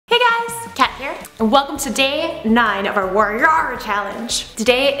and welcome to day 9 of our WarrioRAWR challenge.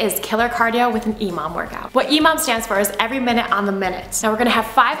 Today is killer cardio with an EMOM workout. What EMOM stands for is every minute on the minute. Now we're gonna have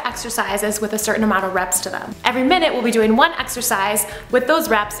 5 exercises with a certain amount of reps to them. Every minute we'll be doing 1 exercise with those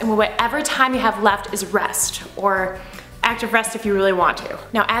reps, and whatever time you have left is rest, or active rest if you really want to.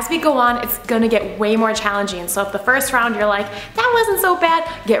 Now as we go on, it's gonna get way more challenging, so if the first round you're like, that wasn't so bad,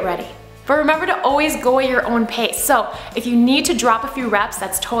 get ready. But remember to always go at your own pace. So if you need to drop a few reps,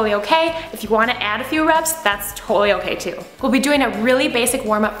 that's totally okay. If you want to add a few reps, that's totally okay too. We'll be doing a really basic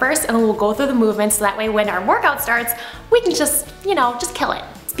warm up first, and then we'll go through the movements so that way when our workout starts, we can just, just kill it.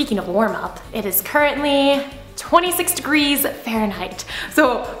 Speaking of warm up, it is currently 26 degrees Fahrenheit.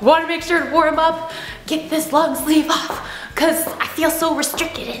 So want to make sure to warm up, get this long sleeve off, because I feel so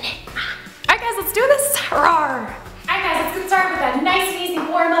restricted in it. All right guys, let's do this. Roar. All right guys, let's get started with a nice and easy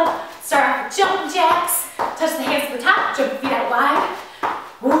warm up. Start off with jumping jacks, touch the hands to the top, jump the feet out wide.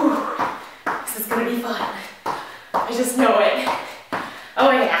 Woo, this is gonna be fun. I just know it.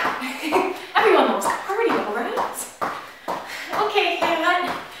 Oh yeah. Everyone loves cardio, right? Okay, hang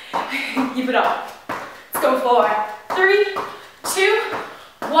on. Keep it up. Let's go for 3, 2,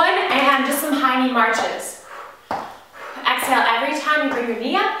 1, and just some high knee marches. Exhale every time you bring your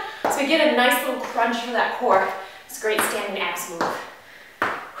knee up, so we get a nice little crunch for that core. It's a great standing abs move.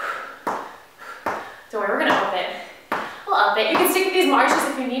 Don't worry, we're gonna up it. We'll up it. You can stick with these marches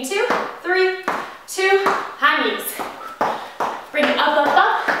if you need to. 3, 2, high knees. Bring it up, up,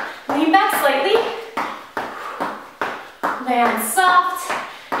 up. Lean back slightly. Land soft.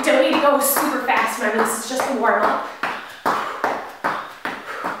 You don't need to go super fast. Remember, this is just a warm up.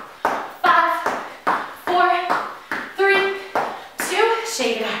 5, 4, 3, 2.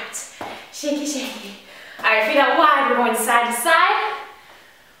 Shake it out. Shaky, shaky. All right, feet out wide. We're going side to side.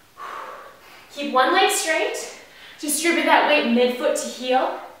 Keep one leg straight. Distribute that weight mid-foot to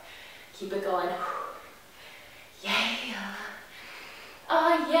heel. Keep it going. Yeah.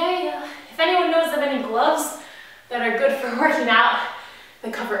 Oh yeah. If anyone knows of any gloves that are good for working out,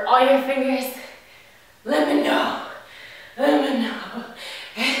 that cover all your fingers, let me know. Let me know.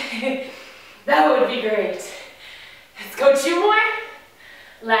 That would be great. Let's go 2 more.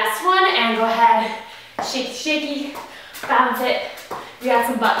 Last one, and go ahead. Shaky, shaky. Bounce it. We got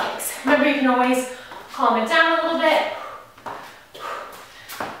some butt kicks. Remember, you can always calm it down a little bit.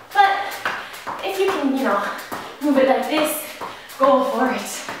 But if you can, move it like this, go for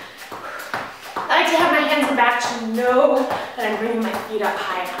it. I like to have my hands in back to know that I'm bringing my feet up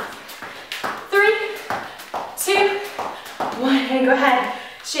high enough. 3, 2, 1, and go ahead.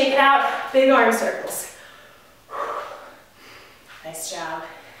 Shake it out. Big arm circles. Nice job.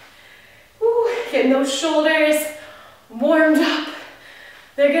 Woo, getting those shoulders warmed up.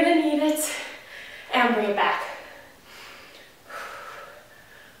 They're gonna need it. And bring it back.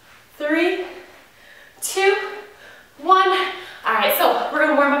 3, 2, 1. All right, so we're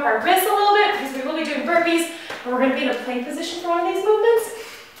gonna warm up our wrists a little bit because we will be doing burpees, and we're gonna be in a plank position for one of these movements.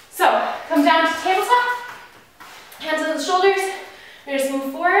 So come down to tabletop, hands on the shoulders. We're just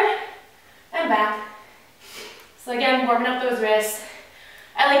move forward and back. So again, warming up those wrists.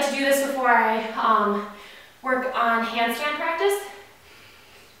 I like to do this before I work on handstand practice.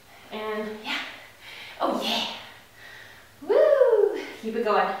 And yeah. Oh yeah. Woo! Keep it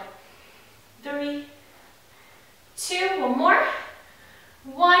going. 3, 2, 1 more.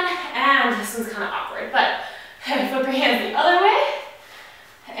 1, and this one's kind of awkward, but flip your hands the other way.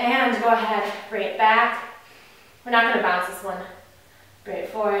 And go ahead, bring it back. We're not gonna bounce this one. Bring it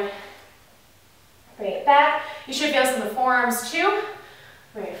forward. Bring it back. You should feel some of the forearms too.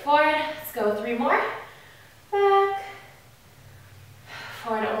 Bring it forward. Let's go 3 more. Back.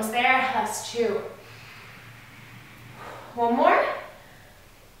 Forward, almost there. Last 2. 1 more.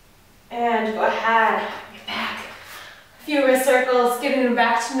 And go ahead. Bring it back. A few wrist circles, getting them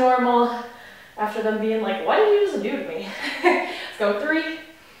back to normal after them being like, what did you just do to me? Let's go 3,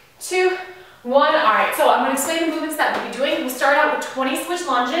 2, 1. All right, so I'm going to explain the movements that we'll be doing. We'll start out with 20 switch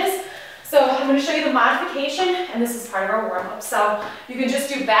lunges. So I'm going to show you the modification, and this is part of our warm-up. So you can just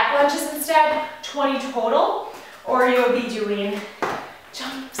do back lunges instead, 20 total, or you'll be doing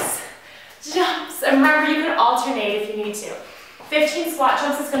jumps, jumps. And remember, you can alternate if you need to. 15 squat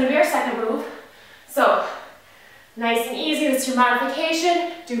jumps is going to be our second move. So nice and easy, this is your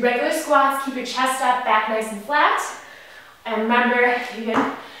modification. Do regular squats, keep your chest up, back nice and flat. And remember, you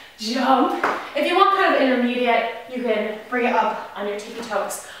can jump. If you want kind of intermediate, you can bring it up on your tippy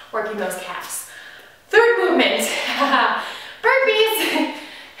toes, working those calves. Third movement, burpees.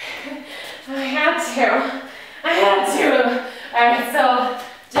 I had to. All right, so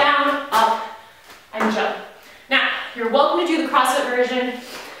down, up, and jump. Now, you're welcome to do the CrossFit version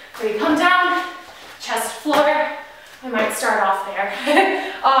where you come down, start off there.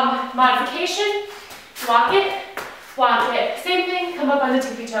 Modification, walk it, same thing, come up on the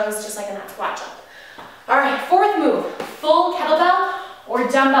tippy toes, just like in that squat jump. All right, fourth move, full kettlebell or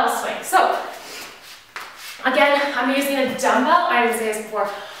dumbbell swing. So, again, I'm using a dumbbell. I didn't say this before.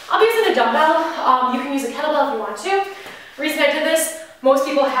 I'll be using a dumbbell. You can use a kettlebell if you want to. The reason I did this, most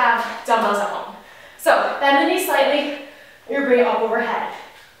people have dumbbells at home. So, bend the knee slightly, you're bringing it up overhead.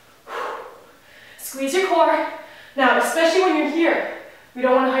 Squeeze your core. Now, especially when you're here, we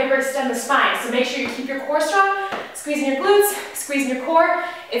don't want to hyperextend the spine, so make sure you keep your core strong, squeezing your glutes, squeezing your core.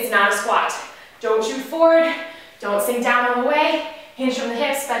 It's not a squat. Don't shoot forward, don't sink down on the way, hinge from the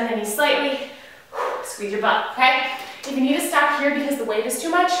hips, bend the knee slightly, squeeze your butt, okay? If you need to stop here because the weight is too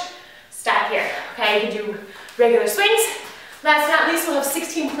much, stop here, okay? You can do regular swings. Last but not least, we'll have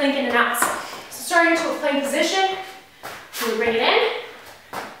 16 plank in and outs. So starting into a plank position, you bring it in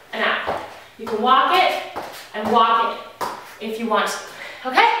and out. You can walk it and walk it if you want to,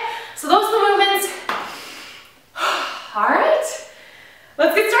 okay? So those are the movements. All right,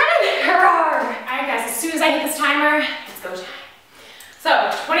 let's get started. All right, guys, as soon as I hit this timer, it's go time.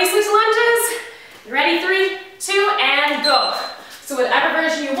 So 20 switch lunges. You ready? 3, 2, and go. So whatever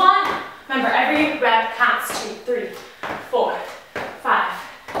version you want, remember every rep counts. 2, 3, 4,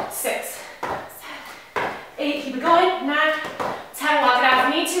 5, 6, 7, 8. Keep it going. 9, 10. Walk it out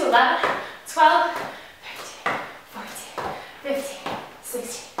if you need to. 11, 12, 13, 14, 15,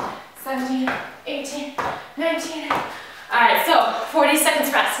 16, 17, 18, 19. All right, so 40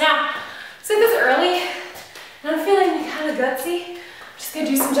 seconds rest. Now, so this early, and I'm feeling kind of gutsy. I'm just gonna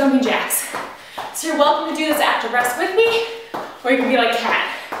do some jumping jacks. So you're welcome to do this after rest with me, or you can be like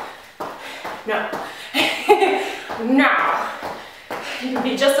Cat. No. No. You can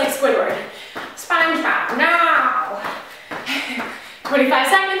be just like Squidward. SpongeBob, no. 25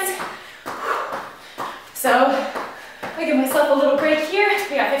 seconds. So, I give myself a little break here.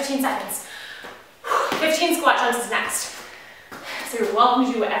 We got 15 seconds. 15 squat jumps is next. So you're welcome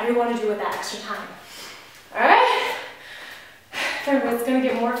to do whatever you want to do with that extra time. All right? It's gonna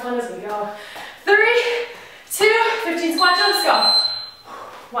get more fun as we go. 3, 2, 15 squat jumps, go.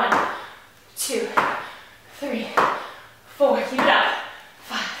 1, 2, 3, 4, keep it up.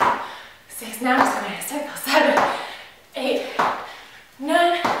 5, 6, now I'm just going in a circle. 7, 8,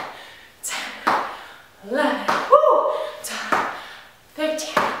 9, 10, 11, 12,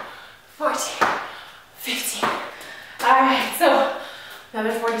 13, 14, 15. All right, so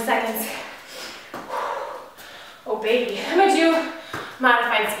another 40 seconds. Oh baby, I'm gonna do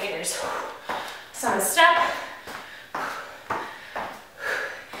modified skaters. So I'm gonna step,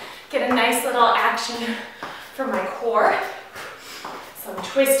 get a nice little action for my core. So I'm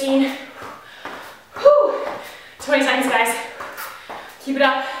twisting. 20 seconds, guys. Keep it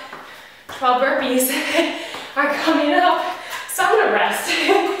up. 12 burpees are coming up. So I'm gonna rest.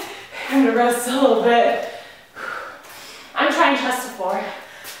 I'm gonna rest a little bit. I'm trying chest to floor.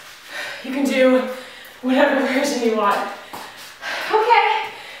 You can do whatever version you want. Okay,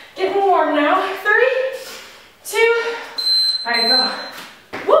 getting warm now. 3, 2, all right, go.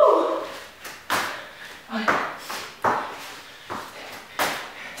 Woo! 1,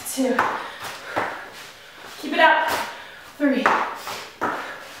 2, keep it up. 3,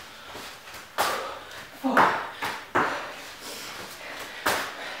 4,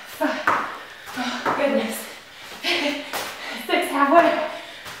 5, oh goodness. 6, halfway.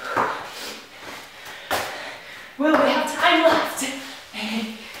 Will we have time left?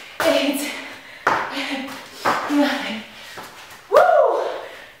 8, 9. Woo!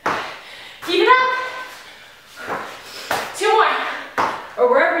 Keep it up. 2 more, or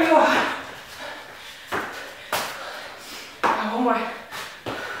wherever you are. 1 more.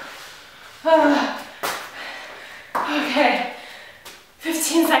 Okay,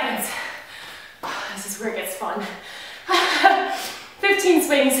 15 seconds. This is where it gets fun. 15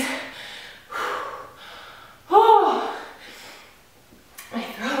 swings. Oh, my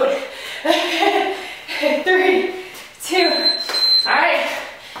throat. 3, 2, all right,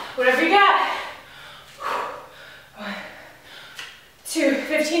 whatever you got. 1, 2,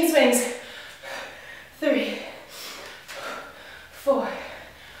 15 swings. 3, 4,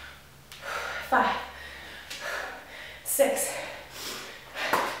 5, 6,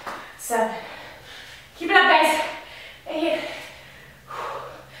 7. Keep it up, guys. 8,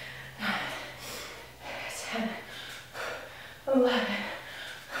 9, 10, 11,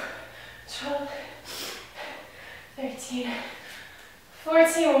 12, 13,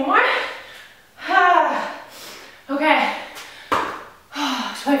 14. 1 more. Okay.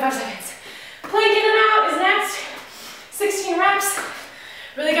 25 seconds. Plank in and out is next. 16 reps.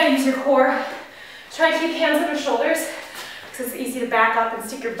 Really gotta use your core. Try to keep hands on your shoulders. because it's easy to back up and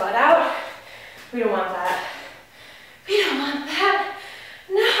stick your butt out. We don't want that. We don't want that.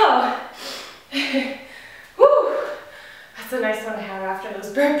 No. Woo. That's a nice one to have after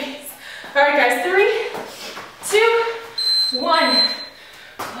those burpees. All right, guys, 3, 2, 1.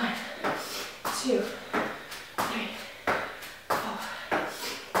 1, 2, 3, 4,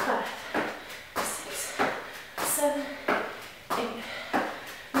 5, 6, 7, 8,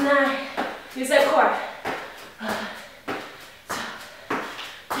 9. Use that core.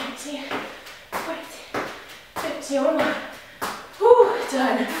 13, 14, 15. One more. Woo,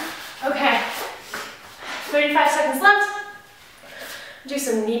 done. Okay. 35 seconds left. Do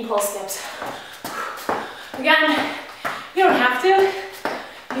some knee pull skips. Again, you don't have to. You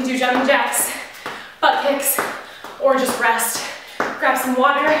can do jumping jacks, butt kicks, or just rest. Grab some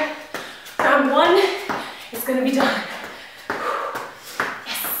water. Round 1, it's gonna be done.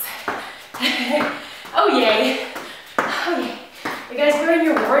 Yes. Oh yay. Oh yay. You guys wearing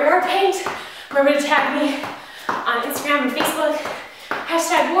your WarrioRAWR paint? Remember to tag me on Instagram and Facebook.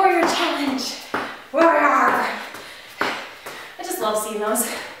 Hashtag Warrior Challenge. WarrioRAWR. I just love seeing those.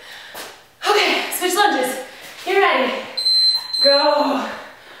 Okay, switch lunges. Get ready. Go.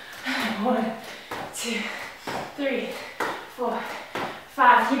 1, 2, 3, 4,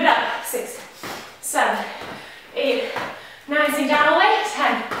 5. Keep it up. 6, 7, 8, 9. Sink down all the way.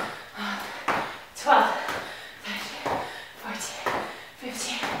 10, 12, 13, 14,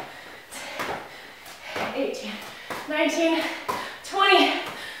 15, 18, 19, 20.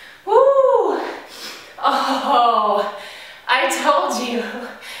 Woo! Oh, I told you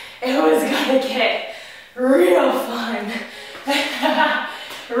it was gonna get real fun.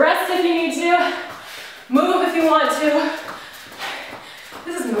 Rest if you need to. Move if you want to.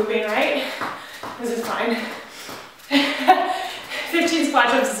 This is moving, right? This is fine. 15 squat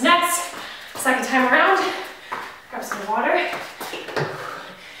jumps is next. Second time around. Grab some water.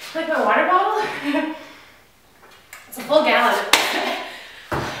 Like my water bottle? It's a full gallon.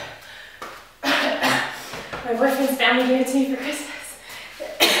 My boyfriend's family gave it to me for Christmas.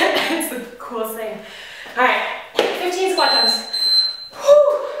 It's the coolest thing. All right, 15 squat jumps.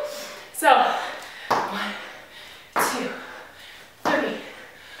 Whew. So, 1, 2, 3,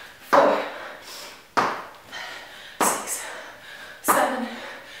 4, 6, 7,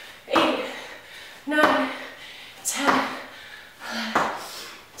 8, 9, 10, 11,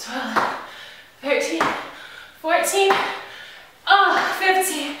 12, 13, 14,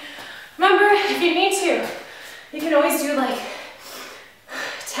 15. Remember, if you need to, you can always do like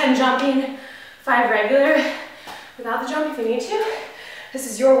 10 jumping, 5 regular without the jump if you need to. This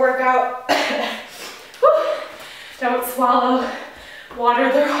is your workout. Don't swallow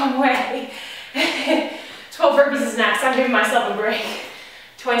water the wrong way. 12 burpees is next. I'm giving myself a break.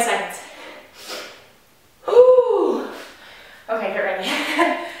 20 seconds. Woo. Okay, get ready.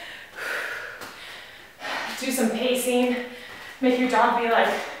 Do some pacing. Make your dog be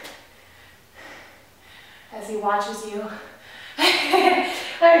like, as he watches you.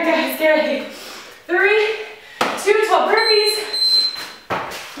 Alright guys, get ready. 3, 2, 12 burpees.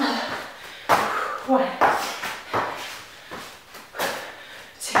 1,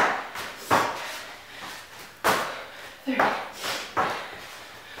 2, 3.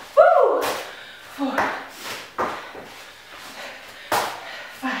 Woo! 4,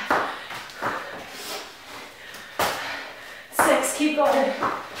 5, 6. Keep going.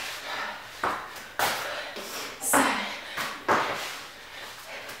 7,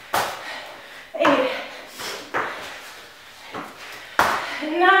 8,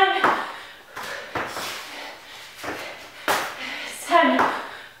 9, 10,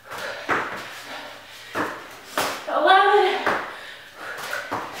 11,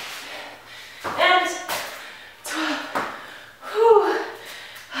 and 12. Whew.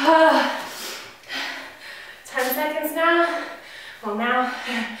 10 seconds now. Well, now.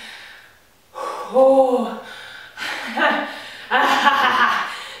 Oh.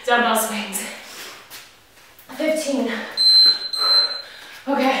 Dumbbell swings. 15.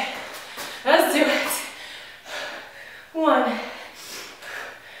 Okay, let's do it. 1,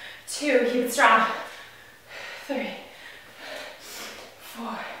 2, keep it strong. 3,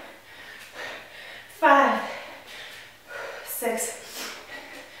 4, 5, 6,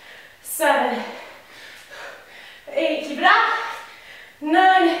 7, 8, keep it up.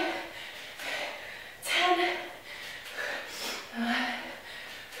 9, 10, 11,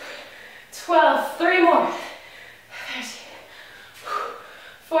 12, 3 more. 13,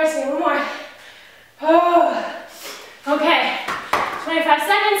 14, 1 more. Oh, okay, 25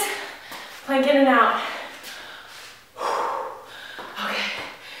 seconds. Plank in and out. Okay,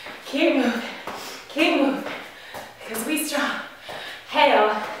 keep moving, because we strong.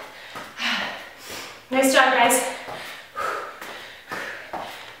 job, guys.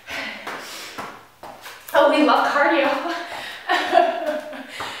 Oh, we love cardio.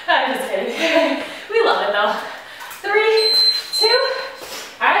 I'm just kidding. We love it though. 3, 2.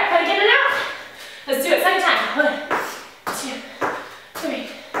 All right, gotta get it out. Let's do it second time. 1, 2, 3,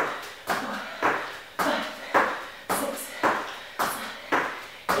 4, 5, 6, 7,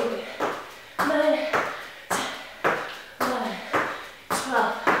 8, 9, 10, 11,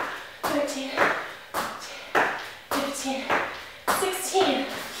 12, 13, 14, 15, 16.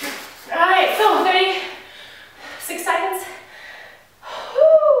 All right, so 36 seconds. Woo.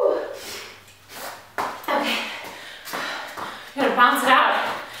 Okay, I'm gonna bounce it out.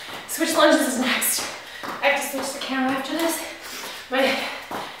 Switch lunges is next. I have to switch the camera after this. My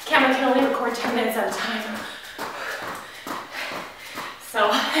camera can only record 10 minutes at a time. So,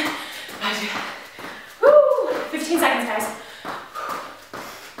 I do. Woo! 15 seconds, guys.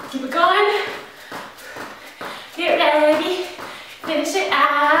 Keep it going. Get ready. Finish it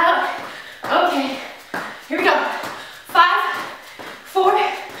out. Okay, here we go. 5, 4,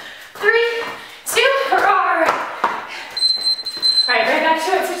 3, 2, roar. All right, right back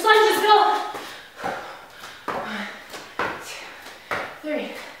to it. Switch lunges, go. 1, 2, 3,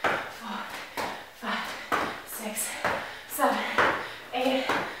 4, 5, 6, 7, 8,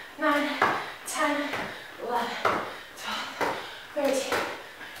 9, 10, 11, 12, 13,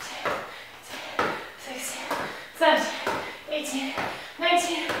 16, 17, 18,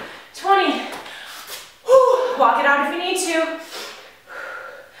 19, 20. Whew. Walk it out if you need to.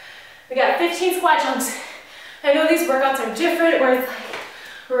 We got 15 squat jumps. I know these workouts are different where it's like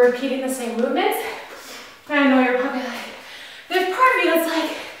we're repeating the same movements. And I know you're probably like, there's part of you that's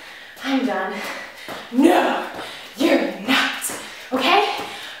like, I'm done. No, you're not. Okay?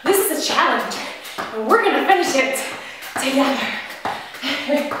 This is a challenge. And we're gonna finish it together.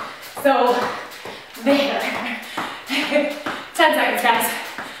 So, there. 10 seconds, guys.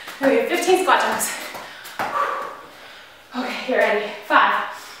 We have 15 squat jumps. Okay, get ready. 5,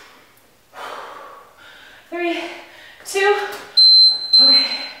 3, 2, okay.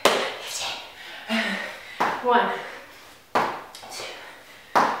 1, 2,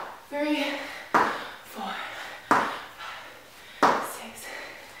 3, 4, 5, 6,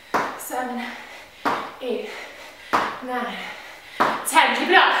 7, 8, 9, 10. Keep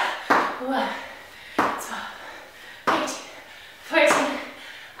it up. 11, 12, 13, 14,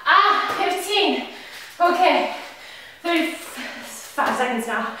 15. Okay. 35 seconds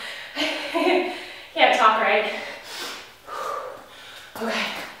now. Can't talk right. Okay.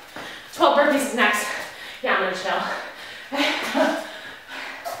 12 burpees is next. Yeah, I'm gonna chill.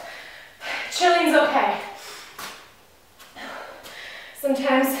 Chilling's okay.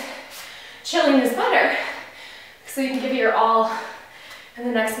 Sometimes chilling is better, so you can give it your all in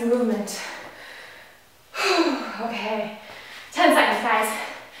the next movement. Okay. 10 seconds, guys.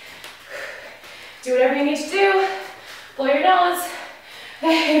 Do whatever you need to do. Blow your nose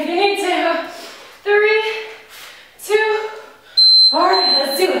if you need to. 3, 2, all right,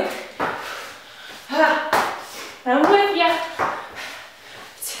 let's do it. I'm with ya.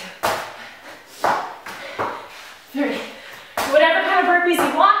 2, 3. Whatever kind of burpees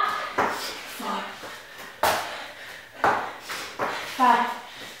you want. 4, 5,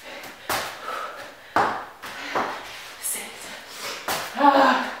 6,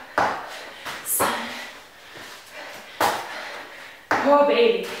 7. Oh,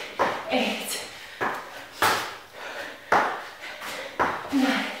 baby. 8,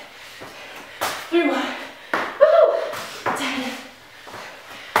 9, 3 more. Woo! 10,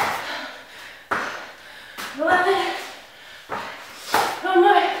 11. One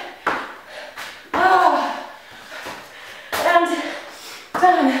more. Oh. And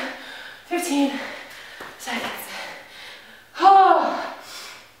done. 15 seconds. Oh.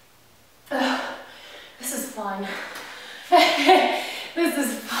 Oh. This is fun. This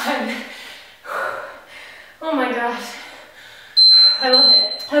is fun. Oh my gosh. I love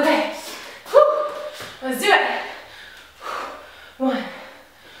it. Okay. Whew. Let's do it. 1,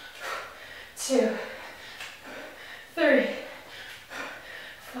 2, 3,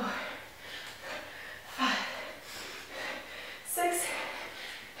 4, 5, 6,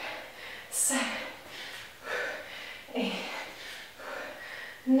 7, 8,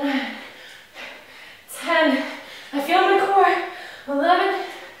 9, 10. I feel my core. 11,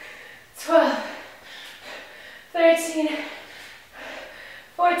 12, 13,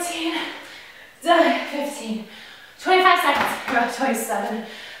 14, done. 15, 25 seconds. We're up 27.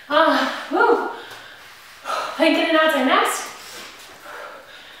 Woo. Planking and outs are next.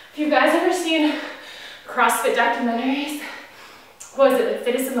 If you guys ever seen CrossFit documentaries, what is it, like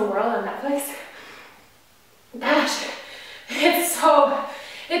Fittest in the World on Netflix? Gosh, it's so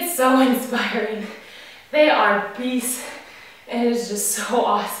inspiring. They are beasts, and it is just so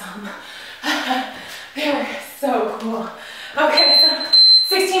awesome. They are so cool. Okay, so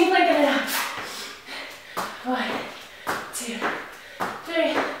 16 plank and up. 1, 2,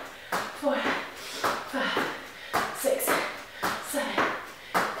 3, 4, 5, 6, 7,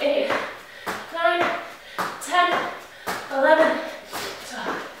 8, 9, 10, 11,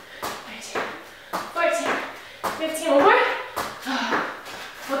 12, 13, 14, 15. One more.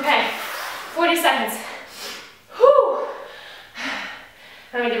 Okay, 40 seconds. Whew.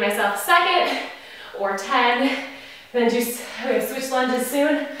 I'm gonna give myself a second or 10. Then I'm gonna switch lunges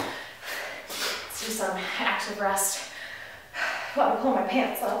soon. Let's do some active rest while I pull my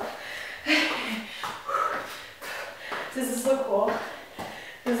pants up. This is so cool.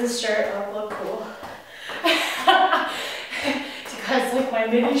 Does this shirt look cool? Do you guys like my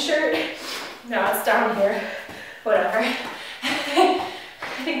mini shirt? No, it's down here. Whatever.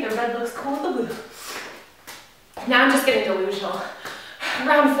 I think the red looks cool with the blue. Now I'm just getting delusional.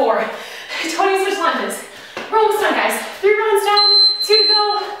 Round 4. 20 switch lunges. We're almost done, guys. 3 rounds down, 2 to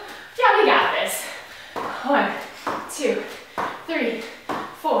go. Yeah, we got this. 1, 2, 3,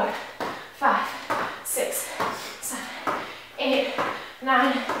 4, 5, 6, 7, 8,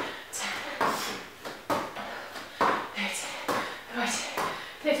 9, 10, 13, 14,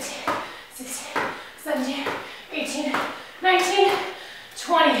 15, 16, 17, 18, 19,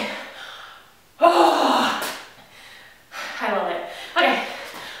 20. Oh, I love it. Okay,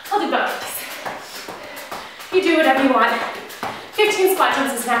 I'll do both. You do whatever you want. 15 squat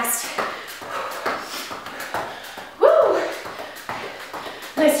jumps is next. Woo!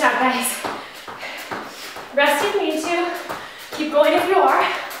 Nice job, guys. Rest if you need to. Keep going if you are.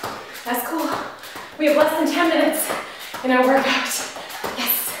 That's cool. We have less than 10 minutes in our workout.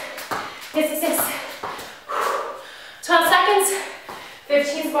 Yes. Yes, yes, yes. 12 seconds,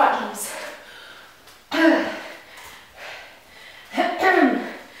 15 squat jumps.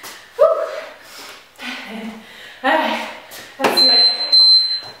 Alright, let's do it.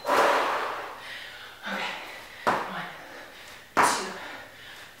 Okay, 1, 2,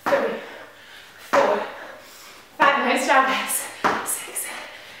 3, 4, 5. Nice job, guys. 6,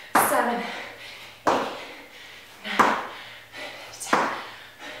 7, 8, 9, 10,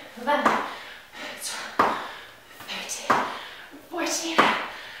 11, 12, 13, 14,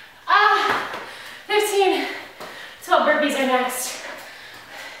 15. 12 burpees are next.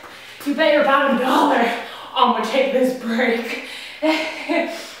 You bet your bottom dollar I'm gonna take this break.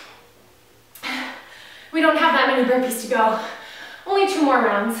 We don't have that many burpees to go. Only 2 more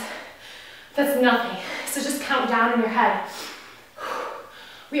rounds. That's nothing. So just count down in your head.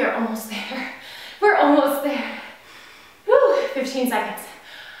 We are almost there. We're almost there. Whew, 15 seconds.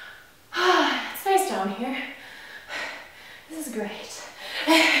 It's nice down here. This is great.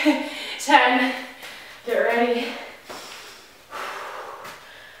 10. Get ready.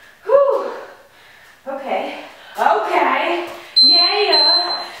 Whew. Okay. Okay.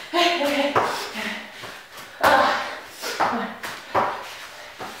 Yeah. Okay. 1,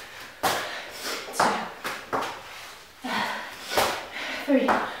 2, 3,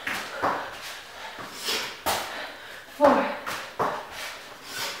 4,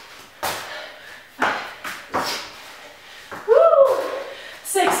 5. Woo!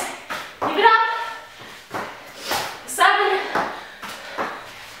 6. Keep it up. 7.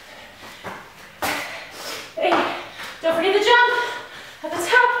 8. Don't forget the jump at the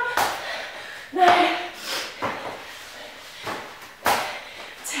top. 9.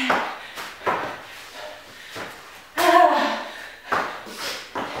 10.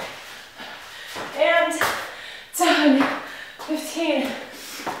 And done. 15.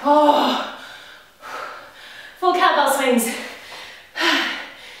 Oh. Full kettlebell swings.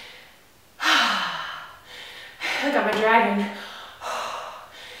 Look, I'm a dragon.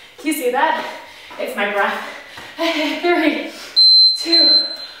 Can you see that? It's my breath. 3, 2.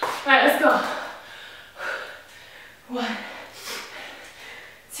 All right, let's go. 1,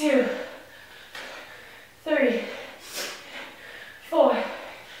 2, 3, 4,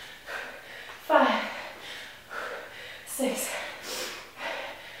 5, 6,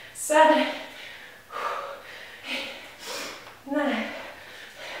 7, 8, 9,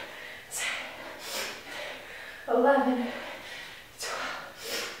 10, 11, 12,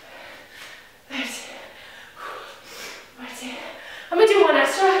 13, 14. I'm gonna do one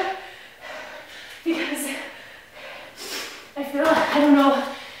extra because I feel, I don't know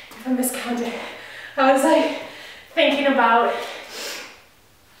if I miscounted. I was like thinking about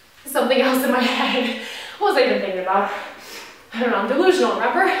something else in my head. What was I even thinking about? I don't know, I'm delusional,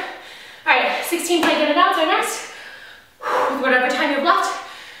 remember? All right, 16 plank in and outs are next. With whatever time you have left,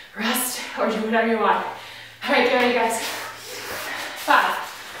 rest or do whatever you want. All right, get ready, guys. 5,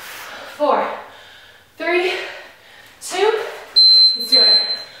 4, 3, 2, let's do it.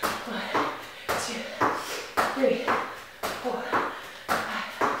 1, 2, 3, 4, 5,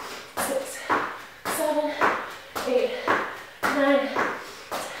 6, 7, 8, 9,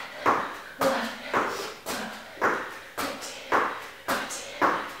 10, 11, 12, 13, 14,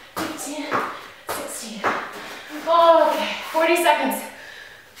 15, 16. Okay, 40 seconds.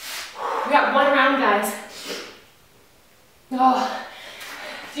 We got one round, guys. Oh,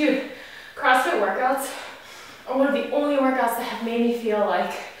 dude, CrossFit workouts are one of the only workouts that have made me feel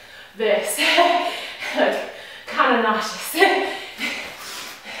like this. Like, kind of nauseous.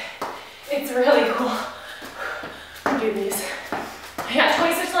 It's really cool. I'm doing these. I got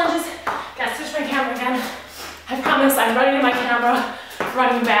 26 lunges. Gotta switch my camera again. I promise I'm running to my camera,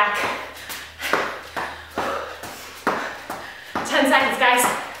 running back. 10 seconds, guys.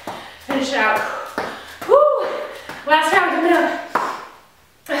 Finish it out. Woo! Last round coming up.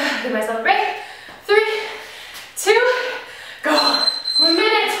 Give myself a break. 3, 2, go. 1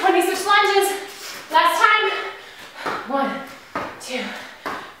 minute, 26 lunges. Last time. 1, 2,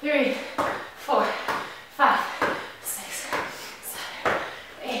 3, 4, 5, 6, 7,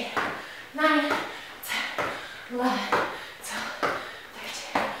 8, 9, 10, 11, 12,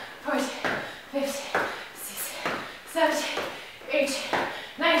 13, 14, 15, 16, 17, 18,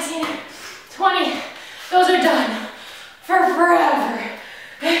 19, 20. Those are done for forever.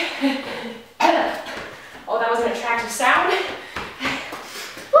 Oh, that was an attractive sound.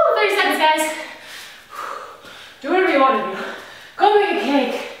 Woo, 30 seconds, guys. Do whatever you want to do. Go make a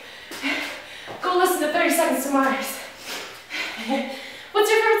cake. Go listen to 30 Seconds to Mars. What's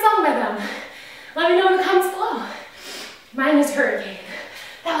your favorite song by them? Let me know in the comments below. Mine is Hurricane.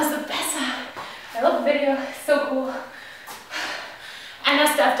 That was the best song. I love the video. It's so cool.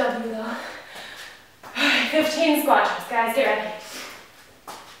 NSFW though. 15 squat jumps, guys. Get ready.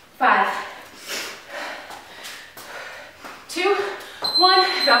 5, 2,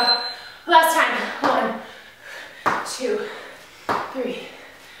 1, go. Last time. 1, 2, 3,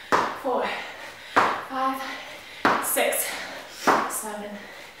 4, 5, 6, 7,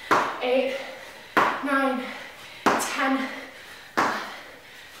 8, 9, 10, 11,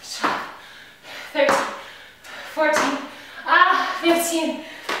 12, 13, 14, 15.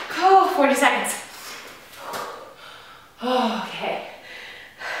 Oh, 40 seconds. Okay.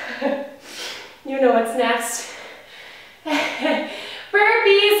 You know what's next.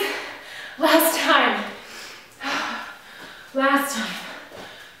 Burpees. Last time. Last time.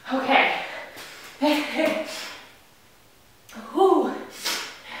 Okay. Whew.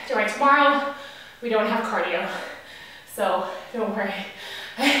 During tomorrow, we don't have cardio, so don't worry.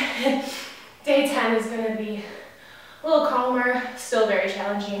 Day 10 is going to be a little calmer, still very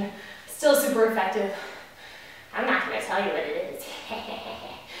challenging, still super effective. I'm not going to tell you what it is.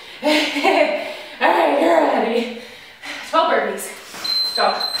 All right, you're ready. 12 burpees.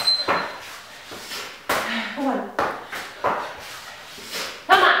 Go. 1.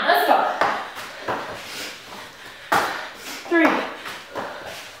 Come on, let's go. 3.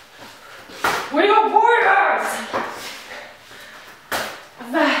 We are warriors.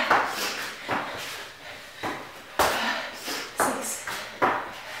 5. 6.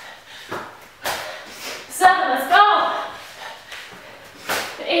 7. Let's go.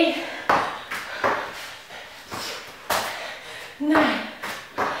 8. 9.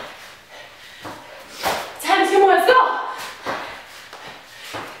 10. 2 more. Let's go.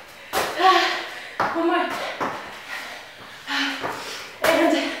 1 more.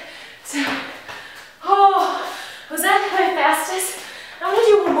 And 2. Oh, was that my fastest? I'm gonna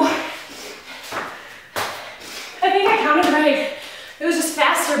do 1 more. I think I counted right. It was just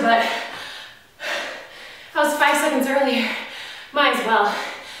faster, but I was 5 seconds earlier. Might as well.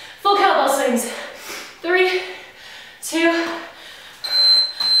 Full kettlebell swings. 3, 2.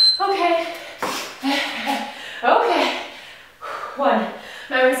 Okay. Okay. 1.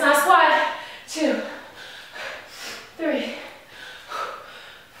 My rinse last squat. 2, 3,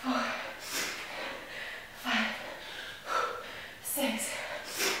 4, 5, 6,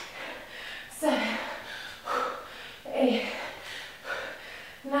 7, 8,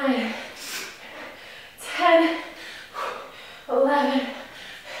 9, 10, 11,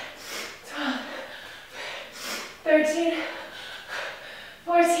 12, 13,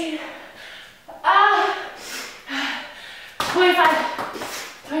 14,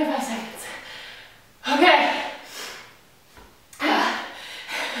 25 seconds. Okay.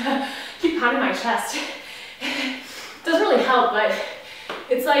 Keep pounding my chest. Doesn't really help, but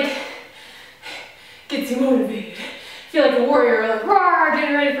it's like gets you motivated. Feel like a warrior, like roar,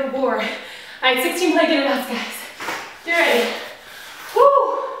 getting ready for war. All right, 16 play get it outs, guys. Get ready.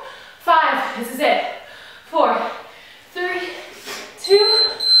 Woo! 5, this is it. 4, 3, 2,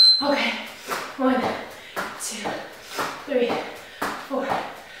 okay. 1, 2, 3, 4,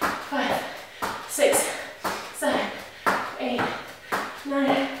 5, 6, 7, 8,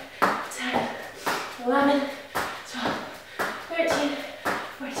 9, 10, 11, 12, 13,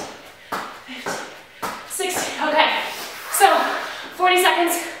 14, 15, 16. Okay, so 40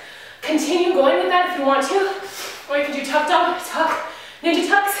 seconds. Continue going with that if you want to. Or you can do tuck dog, tuck, ninja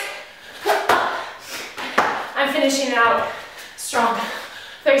tucks. I'm finishing it out strong.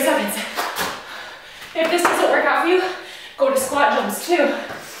 30 seconds. If this doesn't work out for you, go to squat jumps too.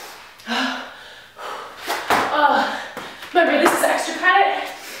 Remember, this is extra credit.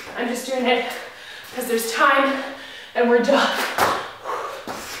 I'm just doing it because there's time and we're done.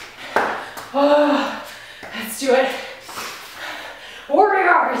 Let's do it.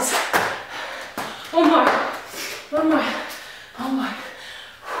 WarrioRAWRs. One more. One more. One more.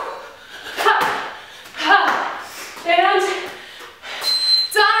 And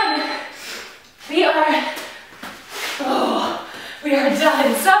done. We are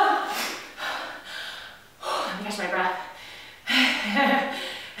done. So, let me catch my breath.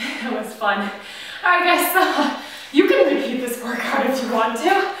 That was fun. All right, guys. So you can repeat this workout if you want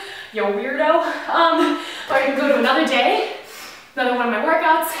to, you weirdo. Or you can go to another day, another one of my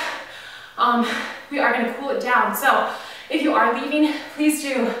workouts. We are going to cool it down. So if you are leaving, please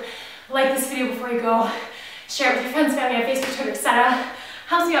do like this video before you go. Share it with your friends, family on Facebook, Twitter, etc.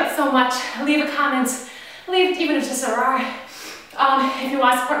 Helps me out so much. Leave a comment. Leave even if it's just a RAWR. If you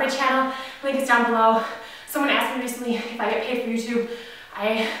want to support my channel, link is down below. Someone asked me recently if I get paid for YouTube.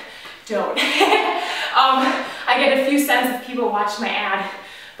 I don't. I get a few cents if people watch my ad,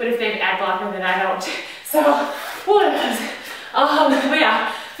 but if they have ad blocker, then I don't. So, what is? But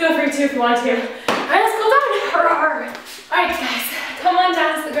yeah, feel free to if you want to. All right, let's go down. All right, guys, come on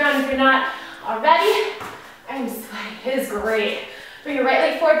down to the ground if you're not already. I'm sweating. It is great. Bring your right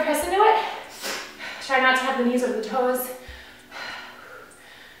leg forward, press into it. Try not to have the knees over the toes.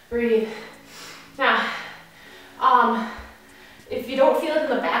 Breathe. Now, if you don't feel it in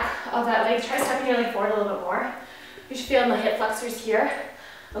the back of that leg, try stepping your leg forward a little bit more. You should feel in the hip flexors here,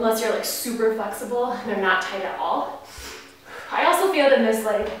 unless you're like super flexible and they're not tight at all. I also feel it in this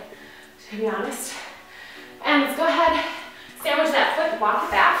leg, to be honest. And let's go ahead, sandwich that foot, walk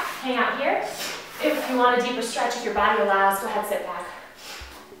it back, hang out here. If you want a deeper stretch, if your body allows, go ahead, sit back.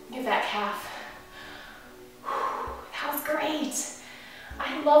 Give that calf. That was great.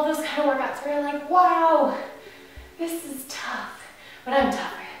 I love those kind of workouts where you're like, wow, this is tough, but I'm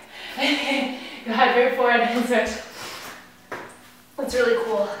tougher. Go ahead, bring it forward and switch. It's really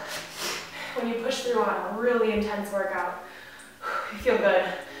cool when you push through on a really intense workout. You feel good.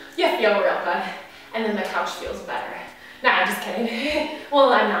 You feel real good. And then the couch feels better. Nah, I'm just kidding.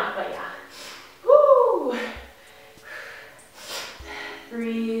 Well, I'm not, but yeah. Woo!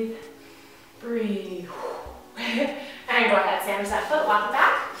 Breathe. Breathe. And go ahead, sandwich that foot, walk it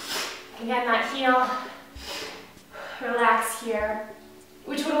back. Again, that heel. Relax here.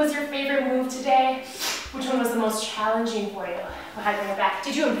 Which one was your favorite move today? Which one was the most challenging for you? Go ahead, bring it back.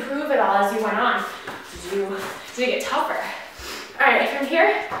 Did you improve at all as you went on? Did it get tougher? All right, from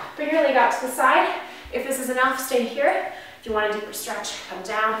here, bring your leg out to the side. If this is enough, stay here. If you want a deeper stretch, come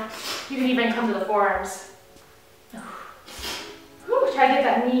down. You can even come to the forearms. Try to get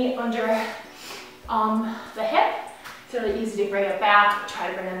that knee under the hip. It's really easy to bring it back. Try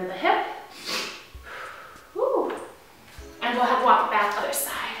to bring it into the hip. And go ahead and walk it back, other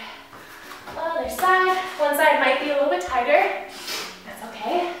side. Other side. One side might be a little bit tighter. That's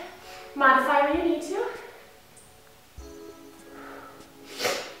okay. Modify where you need to.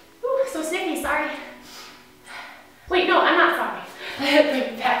 Ooh, so sniffy, sorry. Wait, no, I'm not sorry. Bring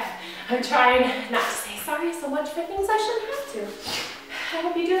it back. I'm trying not to say sorry so much for things I shouldn't have to. I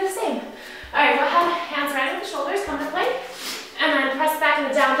hope you do the same. All right, go ahead, hands right at the shoulders, come to plank. And then press back in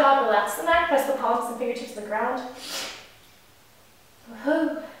the down dog, relax the neck, press the palms and fingertips to the ground.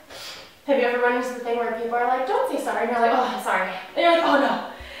 Woohoo. Have you ever run into the thing where people are like, don't say sorry, and you're like, oh, I'm sorry. And you're like, oh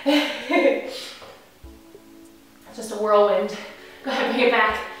no. It's just a whirlwind. Go ahead, bring it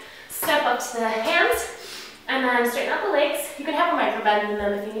back. Step up to the hands, and then straighten out the legs. You can have a micro bend in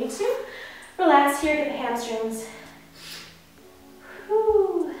them if you need to. Relax here, get the hamstrings.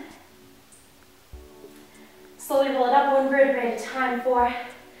 Whew. Slowly roll it up, one vertebrae at a time. 4,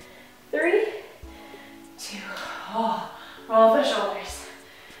 3, 2. Oh, roll the shoulders.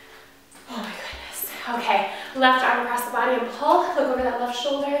 Oh my goodness. Okay, left arm across the body and pull. Look over that left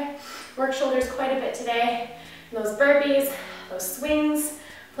shoulder. Work shoulders quite a bit today. And those burpees, those swings,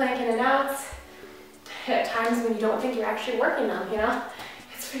 plank in and outs. At times when you don't think you're actually working them, you know?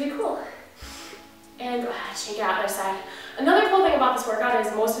 It's pretty cool. And go ahead, shake it out other side. Another cool thing about this workout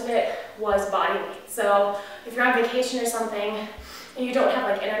is most of it was body weight. So if you're on vacation or something and you don't have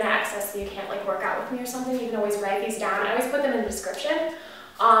like internet access so you can't like work out with me or something, you can always write these down. I always put them in the description.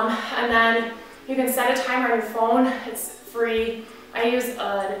 And then you can set a timer on your phone. It's free. I use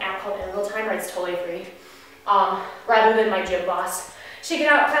an app called Interval Timer. It's totally free. Rather than my Gym Boss. Shake it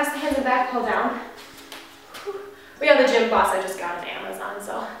out, pass the hands and back, pull down. We have the Gym Boss I just got on Amazon,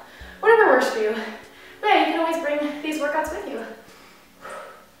 so whatever works for you. But yeah, you can always bring these workouts with you.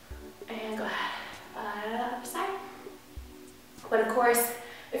 And go ahead, other side. But of course,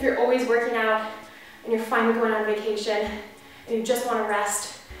 if you're always working out and you're finally going on vacation and you just want to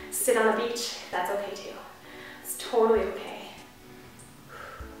rest, sit on the beach, that's okay too. It's totally okay.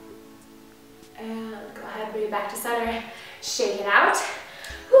 And go ahead, bring it back to center. Shake it out.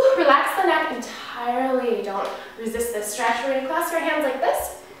 Whew, relax the neck entirely. Don't resist this stretch. We're going to clasp our hands like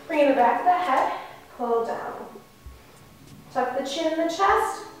this. Bring it in the back of the head. Pull down. Tuck the chin in the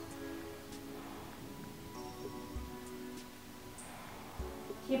chest.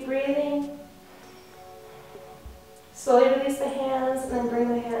 Keep breathing. Slowly release the hands and then bring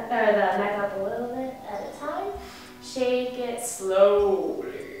the neck up a little bit at a time. Shake it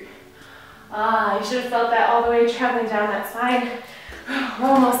slowly. You should have felt that all the way traveling down that spine. We're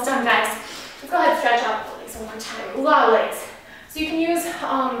almost done, guys. Let's go ahead and stretch out the legs one more time. A lot of legs. So you can use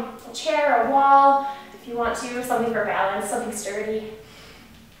a chair or a wall if you want to, something for balance, something sturdy.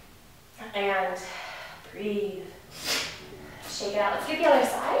 And breathe. Shake it out. Let's get the other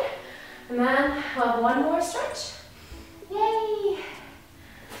side. And then we'll have one more stretch. Yay!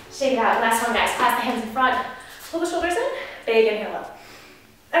 Shake it out. Last one, guys. Clasp the hands in front. Pull the shoulders in. Big inhale up.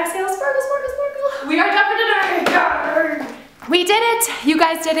 Exhale, sparkle, sparkle, sparkle. We are done for today. We did it. You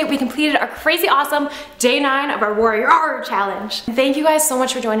guys did it. We completed our crazy awesome day 9 of our WarrioRAWR challenge. Thank you guys so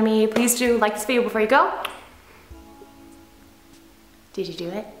much for joining me. Please do like this video before you go. Did you do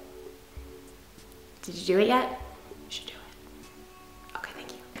it? Did you do it yet? You should do it. Okay,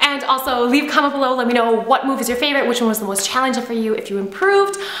 thank you. And also leave a comment below. Let me know what move is your favorite, which one was the most challenging for you, if you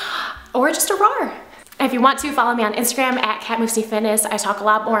improved, or just a RAWR. If you want to, follow me on Instagram at @CatMovesMeFitness. I talk a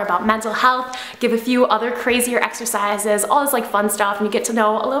lot more about mental health, give a few other crazier exercises, all this like fun stuff, and you get to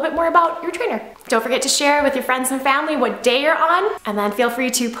know a little bit more about your trainer. Don't forget to share with your friends and family what day you're on, and then feel free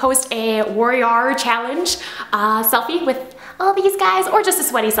to post a WarrioRAWR challenge selfie with all these guys, or just a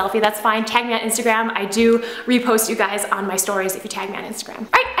sweaty selfie, that's fine. Tag me on Instagram. I do repost you guys on my stories if you tag me on Instagram. All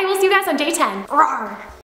right, I will see you guys on day 10. RAWR.